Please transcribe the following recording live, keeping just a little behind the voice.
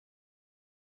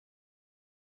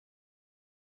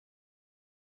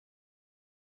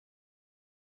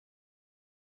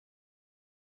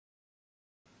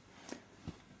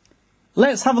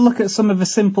Let's have a look at some of the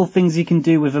simple things you can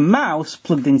do with a mouse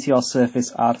plugged into your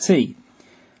Surface RT.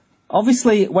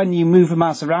 Obviously, when you move the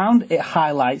mouse around, it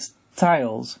highlights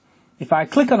tiles. If I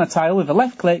click on a tile with a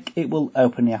left click, it will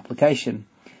open the application.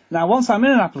 Now, once I'm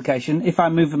in an application, if I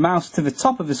move the mouse to the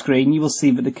top of the screen, you will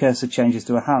see that the cursor changes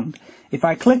to a hand. If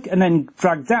I click and then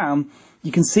drag down,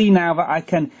 you can see now that I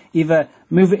can either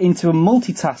move it into a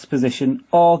multitask position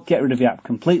or get rid of the app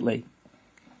completely.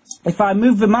 If I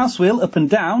move the mouse wheel up and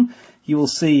down, you will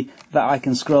see that I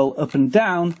can scroll up and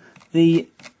down the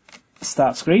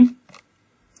start screen.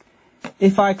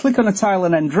 If I click on a tile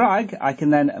and then drag, I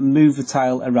can then move the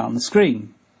tile around the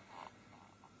screen.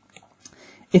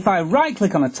 If I right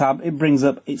click on a tab, it brings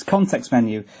up its context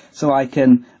menu, so I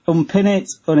can unpin it,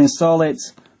 uninstall it,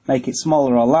 make it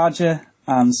smaller or larger,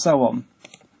 and so on.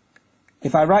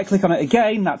 If I right click on it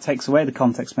again, that takes away the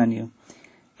context menu.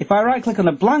 If I right click on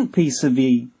a blank piece of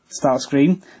the start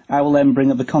screen, I will then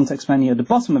bring up the context menu at the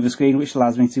bottom of the screen, which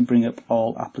allows me to bring up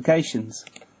all applications.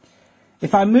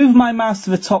 If I move my mouse to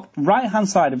the top right hand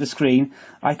side of the screen,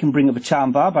 I can bring up a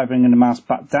charm bar by bringing the mouse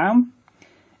back down.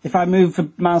 If I move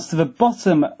the mouse to the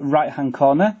bottom right hand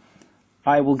corner,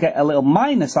 I will get a little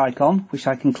minus icon, which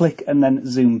I can click and then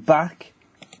zoom back.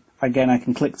 Again, I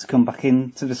can click to come back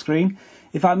into the screen.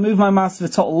 If I move my mouse to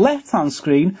the top left hand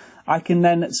screen, I can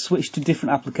then switch to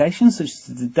different applications, such as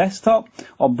the desktop,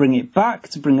 or bring it back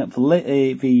to bring up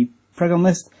the program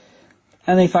list.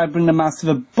 And if I bring the mouse to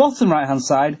the bottom right hand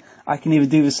side, I can either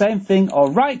do the same thing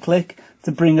or right click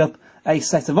to bring up a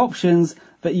set of options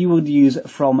that you would use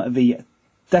from the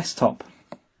desktop.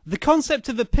 The concept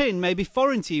of a pin may be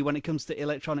foreign to you when it comes to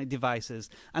electronic devices,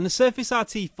 and the Surface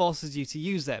RT forces you to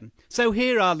use them. So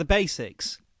here are the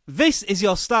basics. This is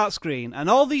your start screen, and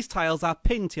all these tiles are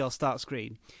pinned to your start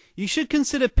screen. You should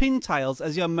consider pin tiles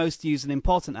as your most used and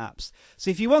important apps.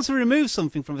 So if you want to remove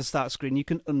something from the start screen, you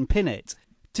can unpin it.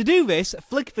 To do this,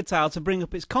 flick the tile to bring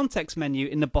up its context menu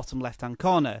in the bottom left hand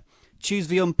corner. Choose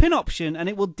the unpin option and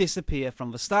it will disappear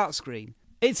from the start screen.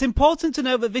 It's important to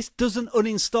know that this doesn't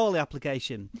uninstall the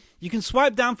application. You can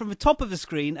swipe down from the top of the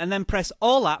screen and then press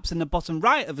all apps in the bottom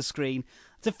right of the screen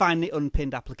to find the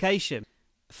unpinned application.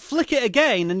 Flick it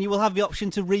again and you will have the option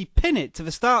to repin it to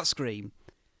the start screen.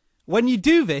 When you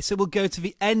do this, it will go to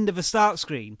the end of the start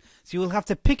screen, so you will have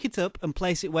to pick it up and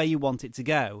place it where you want it to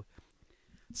go.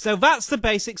 So that's the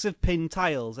basics of pin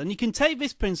tiles, and you can take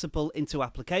this principle into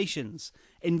applications.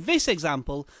 In this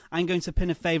example, I'm going to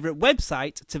pin a favourite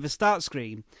website to the start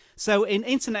screen. So in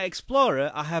Internet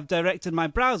Explorer, I have directed my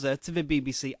browser to the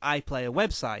BBC iPlayer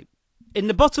website. In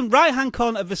the bottom right hand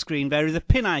corner of the screen there is a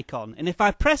pin icon, and if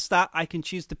I press that I can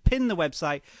choose to pin the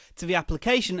website to the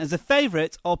application as a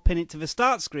favourite or pin it to the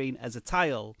start screen as a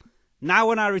tile. Now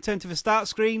when I return to the start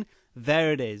screen,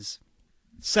 there it is.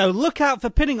 So look out for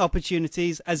pinning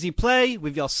opportunities as you play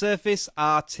with your Surface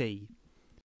RT.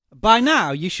 By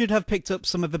now you should have picked up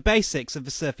some of the basics of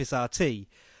the Surface RT,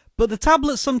 but the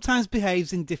tablet sometimes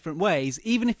behaves in different ways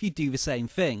even if you do the same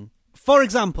thing. For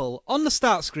example, on the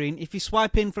start screen, if you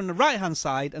swipe in from the right hand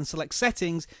side and select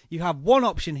settings, you have one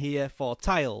option here for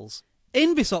tiles.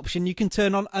 In this option you can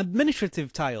turn on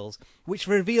administrative tiles, which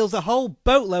reveals a whole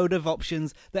boatload of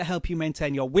options that help you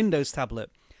maintain your Windows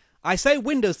tablet. I say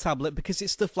Windows tablet because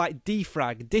it's stuff like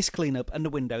defrag, disk cleanup and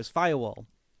the Windows firewall.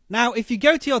 Now if you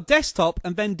go to your desktop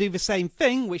and then do the same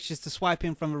thing, which is to swipe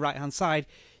in from the right hand side,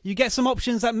 you get some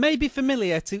options that may be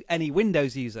familiar to any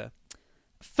Windows user.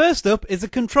 First up is a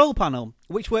control panel,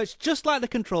 which works just like the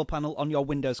control panel on your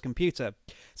Windows computer.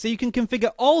 So you can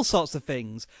configure all sorts of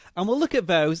things, and we'll look at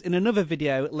those in another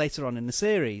video later on in the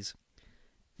series.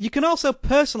 You can also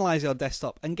personalise your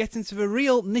desktop and get into the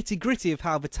real nitty-gritty of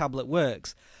how the tablet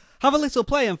works. Have a little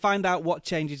play and find out what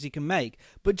changes you can make,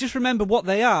 but just remember what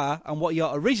they are and what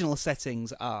your original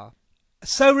settings are.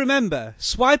 So remember,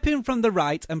 swipe in from the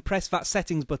right and press that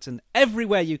settings button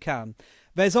everywhere you can.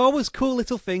 There's always cool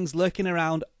little things lurking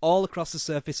around all across the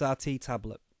Surface RT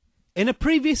tablet. In a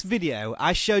previous video,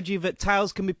 I showed you that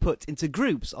tiles can be put into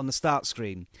groups on the start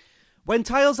screen. When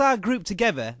tiles are grouped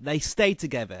together, they stay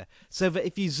together, so that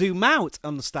if you zoom out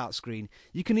on the start screen,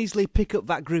 you can easily pick up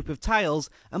that group of tiles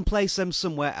and place them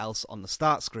somewhere else on the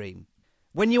start screen.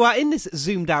 When you are in this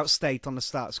zoomed out state on the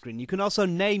start screen, you can also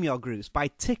name your groups by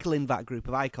tickling that group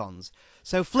of icons.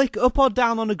 So flick up or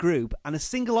down on a group and a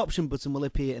single option button will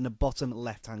appear in the bottom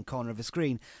left hand corner of the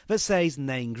screen that says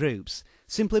Name Groups.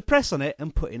 Simply press on it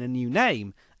and put in a new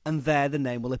name, and there the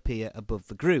name will appear above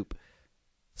the group.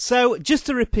 So, just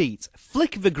to repeat,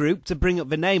 flick the group to bring up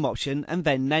the name option and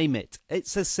then name it.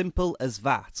 It's as simple as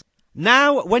that.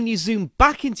 Now, when you zoom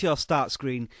back into your start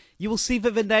screen, you will see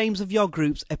that the names of your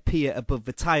groups appear above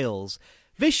the tiles.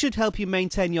 This should help you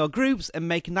maintain your groups and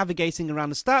make navigating around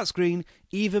the start screen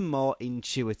even more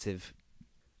intuitive.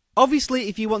 Obviously,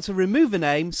 if you want to remove a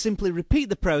name, simply repeat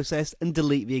the process and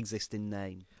delete the existing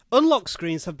name. Unlock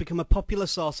screens have become a popular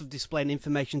source of displaying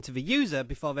information to the user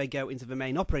before they go into the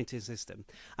main operating system,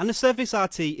 and the Surface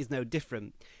RT is no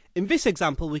different. In this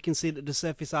example, we can see that the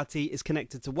Surface RT is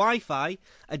connected to Wi-Fi,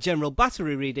 a general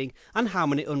battery reading, and how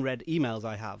many unread emails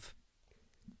I have.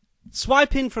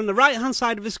 Swipe in from the right hand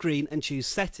side of the screen and choose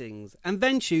Settings, and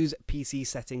then choose PC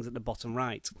Settings at the bottom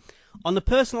right. On the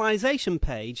personalization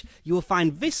page, you will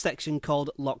find this section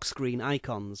called Lock Screen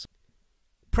Icons.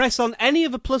 Press on any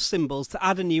of the plus symbols to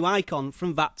add a new icon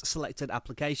from that selected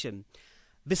application.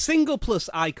 The single plus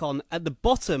icon at the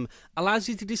bottom allows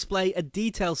you to display a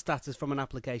detailed status from an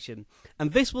application,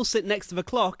 and this will sit next to the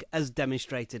clock as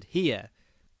demonstrated here.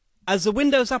 As the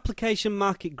Windows application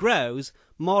market grows,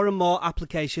 more and more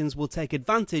applications will take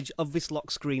advantage of this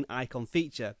lock screen icon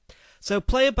feature, so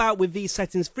play about with these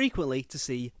settings frequently to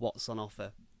see what's on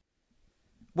offer.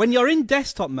 When you're in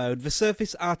desktop mode, the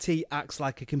Surface RT acts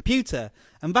like a computer,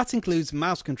 and that includes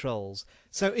mouse controls.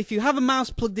 So if you have a mouse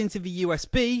plugged into the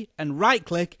USB and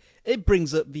right-click, it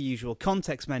brings up the usual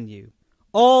context menu.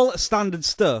 All standard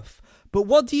stuff, but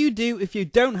what do you do if you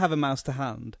don't have a mouse to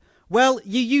hand? Well,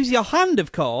 you use your hand,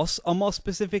 of course, or more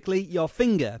specifically, your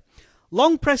finger.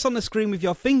 Long press on the screen with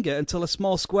your finger until a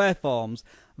small square forms.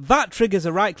 That triggers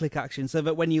a right-click action so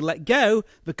that when you let go,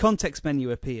 the context menu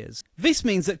appears. This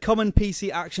means that common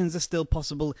PC actions are still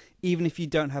possible even if you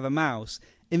don't have a mouse.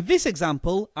 In this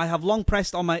example, I have long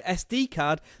pressed on my SD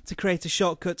card to create a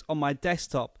shortcut on my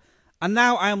desktop. And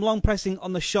now I am long pressing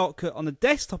on the shortcut on the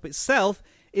desktop itself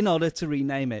in order to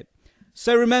rename it.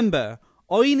 So remember,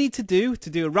 all you need to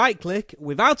do a right-click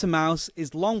without a mouse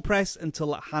is long press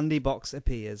until that handy box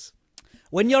appears.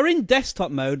 When you're in desktop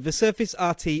mode, the Surface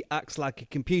RT acts like a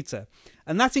computer,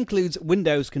 and that includes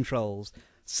Windows controls.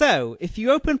 So, if you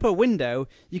open up a window,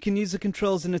 you can use the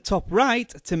controls in the top right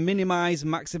to minimize,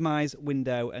 maximize,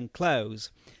 window, and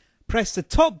close. Press the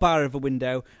top bar of a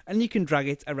window, and you can drag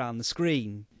it around the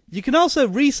screen. You can also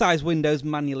resize windows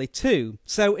manually too.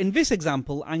 So, in this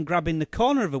example, I'm grabbing the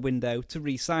corner of a window to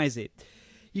resize it.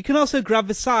 You can also grab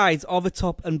the sides or the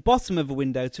top and bottom of a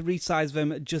window to resize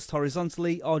them just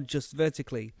horizontally or just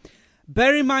vertically.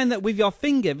 Bear in mind that with your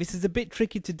finger this is a bit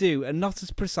tricky to do and not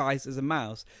as precise as a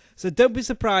mouse, so don't be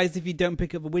surprised if you don't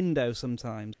pick up a window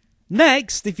sometimes.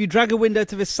 Next, if you drag a window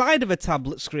to the side of a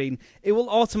tablet screen, it will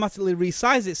automatically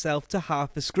resize itself to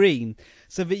half the screen,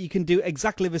 so that you can do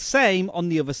exactly the same on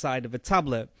the other side of a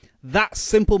tablet. That's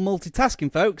simple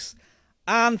multitasking, folks.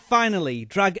 And finally,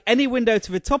 drag any window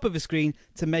to the top of the screen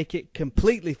to make it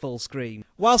completely full screen.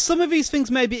 While some of these things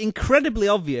may be incredibly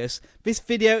obvious, this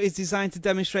video is designed to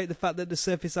demonstrate the fact that the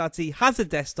Surface RT has a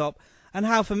desktop and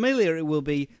how familiar it will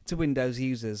be to Windows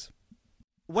users.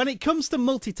 When it comes to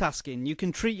multitasking, you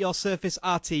can treat your Surface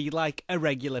RT like a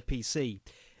regular PC.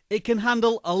 It can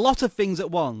handle a lot of things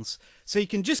at once, so you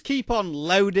can just keep on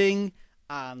loading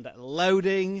and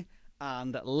loading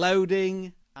and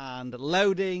loading and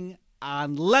loading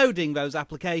and loading those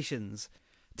applications.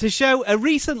 To show a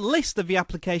recent list of the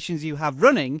applications you have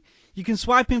running, you can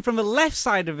swipe in from the left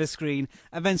side of the screen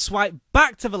and then swipe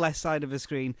back to the left side of the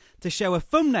screen to show a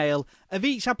thumbnail of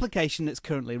each application that's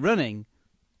currently running.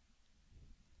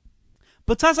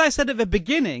 But as I said at the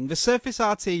beginning, the Surface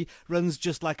RT runs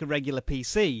just like a regular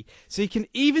PC, so you can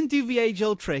even do the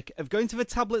age-old trick of going to the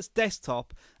tablet's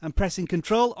desktop and pressing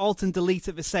Ctrl, Alt and Delete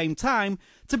at the same time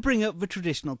to bring up the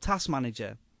traditional Task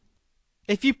Manager.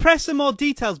 If you press the More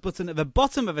Details button at the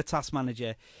bottom of a Task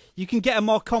Manager, you can get a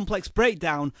more complex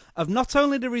breakdown of not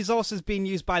only the resources being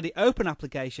used by the open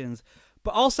applications,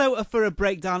 but also a thorough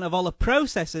breakdown of all the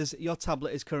processes your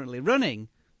tablet is currently running.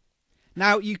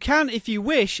 Now, you can, if you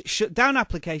wish, shut down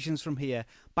applications from here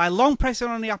by long pressing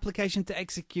on the application to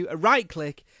execute a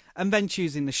right-click and then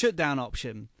choosing the shutdown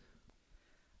option.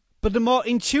 But the more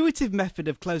intuitive method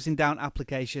of closing down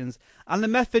applications, and the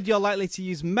method you're likely to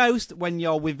use most when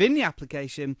you're within the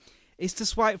application, is to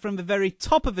swipe from the very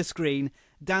top of the screen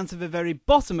down to the very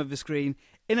bottom of the screen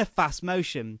in a fast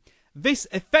motion. This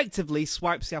effectively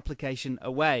swipes the application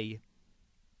away.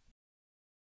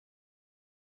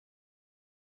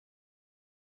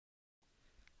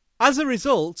 As a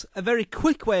result, a very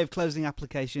quick way of closing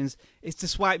applications is to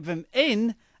swipe them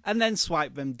in and then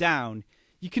swipe them down.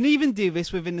 You can even do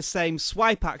this within the same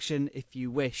swipe action if you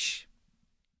wish.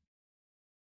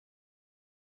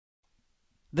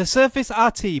 The Surface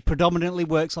RT predominantly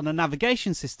works on a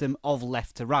navigation system of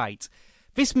left to right.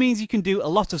 This means you can do a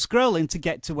lot of scrolling to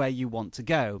get to where you want to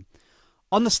go.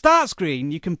 On the start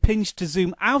screen, you can pinch to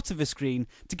zoom out of a screen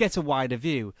to get a wider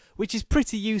view, which is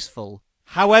pretty useful.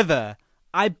 However,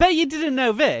 I bet you didn't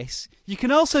know this, you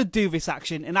can also do this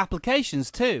action in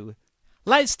applications too.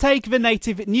 Let's take the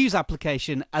native news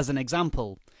application as an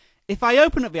example. If I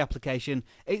open up the application,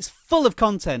 it's full of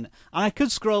content and I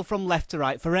could scroll from left to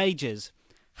right for ages.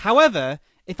 However,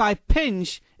 if I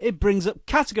pinch, it brings up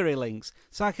category links,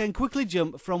 so I can quickly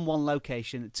jump from one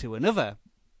location to another.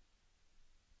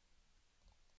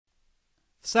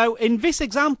 So in this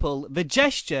example, the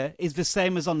gesture is the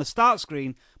same as on the start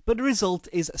screen, but the result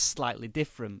is slightly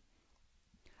different.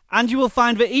 And you will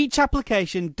find that each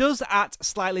application does act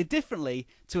slightly differently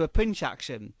to a pinch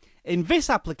action. In this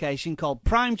application called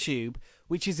PrimeTube,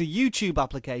 which is a YouTube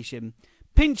application,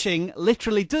 pinching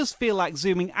literally does feel like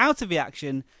zooming out of the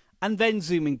action and then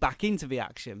zooming back into the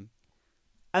action.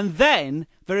 And then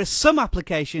there are some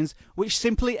applications which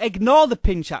simply ignore the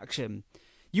pinch action.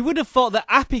 You would have thought that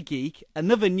AppyGeek,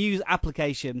 another news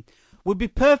application, would be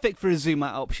perfect for a zoom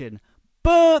out option,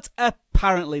 but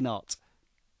apparently not.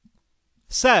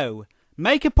 So,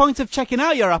 make a point of checking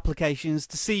out your applications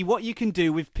to see what you can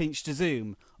do with pinch to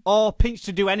zoom, or pinch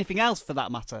to do anything else for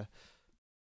that matter.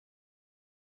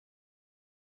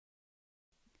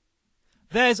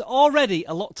 There's already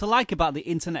a lot to like about the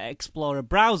Internet Explorer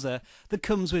browser that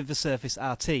comes with the Surface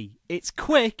RT. It's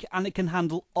quick and it can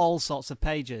handle all sorts of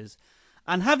pages.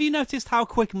 And have you noticed how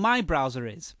quick my browser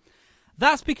is?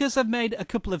 That's because I've made a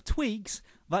couple of tweaks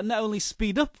that not only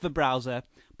speed up the browser,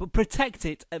 but protect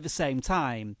it at the same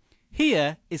time.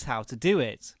 Here is how to do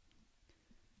it.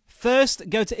 First,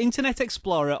 go to Internet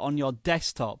Explorer on your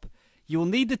desktop. You will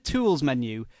need the Tools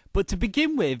menu, but to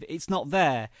begin with, it's not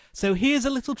there, so here's a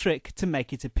little trick to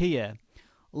make it appear.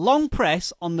 Long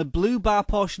press on the blue bar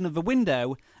portion of the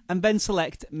window, and then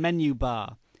select Menu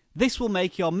Bar. This will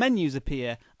make your menus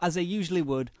appear as they usually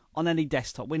would on any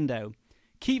desktop window.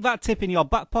 Keep that tip in your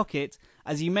back pocket,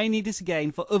 as you may need it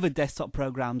again for other desktop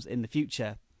programs in the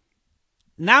future.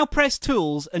 Now press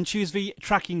Tools and choose the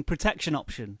Tracking Protection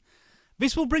option.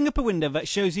 This will bring up a window that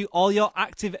shows you all your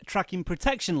active tracking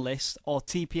protection lists, or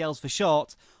TPLs for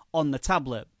short, on the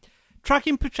tablet.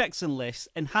 Tracking protection lists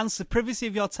enhance the privacy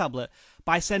of your tablet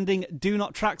by sending do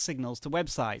not track signals to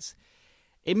websites.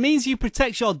 It means you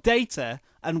protect your data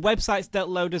and websites don't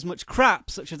load as much crap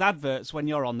such as adverts when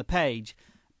you're on the page.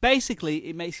 Basically,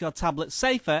 it makes your tablet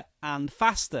safer and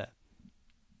faster.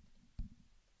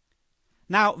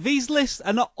 Now, these lists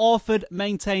are not authored,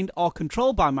 maintained or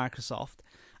controlled by Microsoft,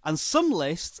 and some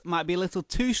lists might be a little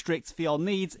too strict for your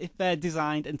needs if they're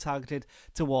designed and targeted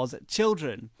towards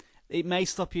children. It may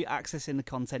stop you accessing the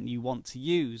content you want to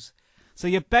use. So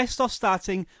you're best off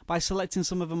starting by selecting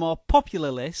some of the more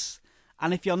popular lists,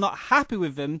 and if you're not happy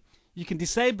with them, you can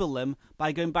disable them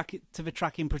by going back to the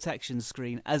tracking protection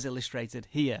screen as illustrated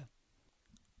here.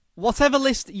 Whatever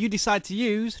list you decide to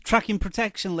use, tracking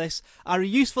protection lists are a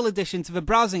useful addition to the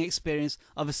browsing experience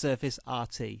of a Surface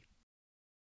RT.